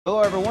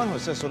Hello everyone,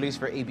 Jose Solis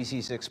for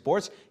ABC 6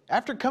 Sports.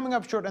 After coming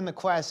up short in the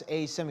Class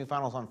A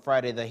semifinals on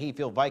Friday, the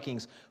Hayfield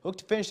Vikings look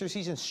to finish their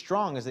season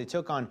strong as they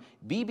took on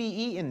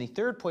BBE in the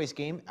third-place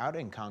game out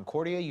in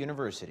Concordia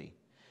University.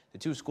 The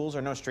two schools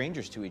are no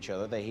strangers to each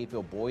other. The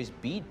Hayfield boys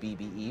beat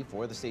BBE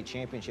for the state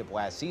championship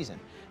last season.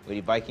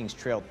 Lady Vikings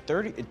trailed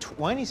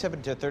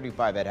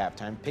 27-35 at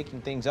halftime,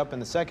 picking things up in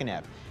the second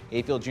half.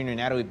 Hayfield junior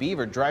Natalie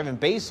Beaver driving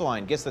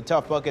baseline gets the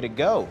tough bucket to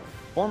go.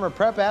 Former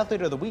prep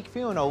athlete of the week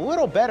feeling a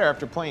little better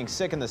after playing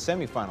sick in the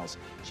semifinals.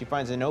 She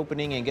finds an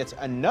opening and gets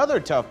another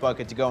tough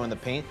bucket to go in the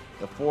paint.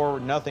 The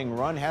 4-0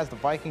 run has the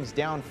Vikings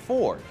down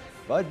 4.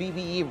 But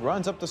BBE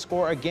runs up the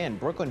score again.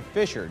 Brooklyn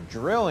Fisher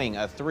drilling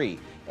a 3.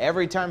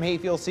 Every time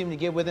Hayfield seemed to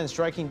get within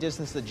striking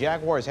distance, the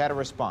Jaguars had a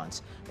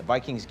response. The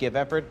Vikings give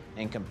effort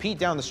and compete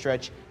down the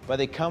stretch, but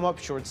they come up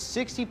short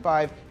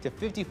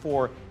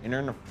 65-54 and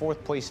earn a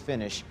fourth-place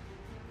finish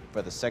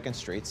for the second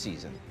straight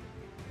season.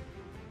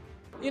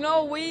 You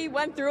know, we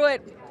went through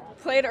it,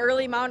 played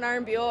early Mount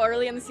Iron Buell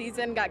early in the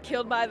season, got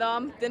killed by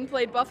them, then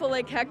played Buffalo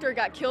Lake Hector,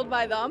 got killed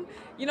by them.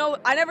 You know,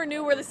 I never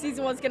knew where the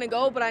season was going to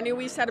go, but I knew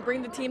we just had to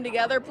bring the team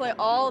together, play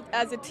all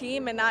as a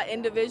team and not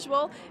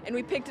individual, and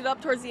we picked it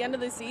up towards the end of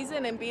the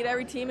season and beat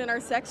every team in our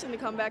section to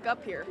come back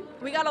up here.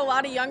 We got a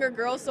lot of younger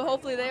girls, so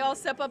hopefully they all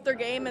step up their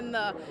game and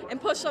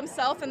push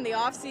themselves in the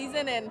off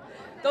season, and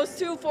those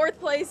two fourth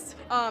place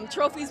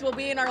trophies will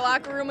be in our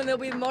locker room, and they'll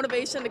be the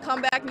motivation to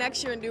come back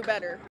next year and do better.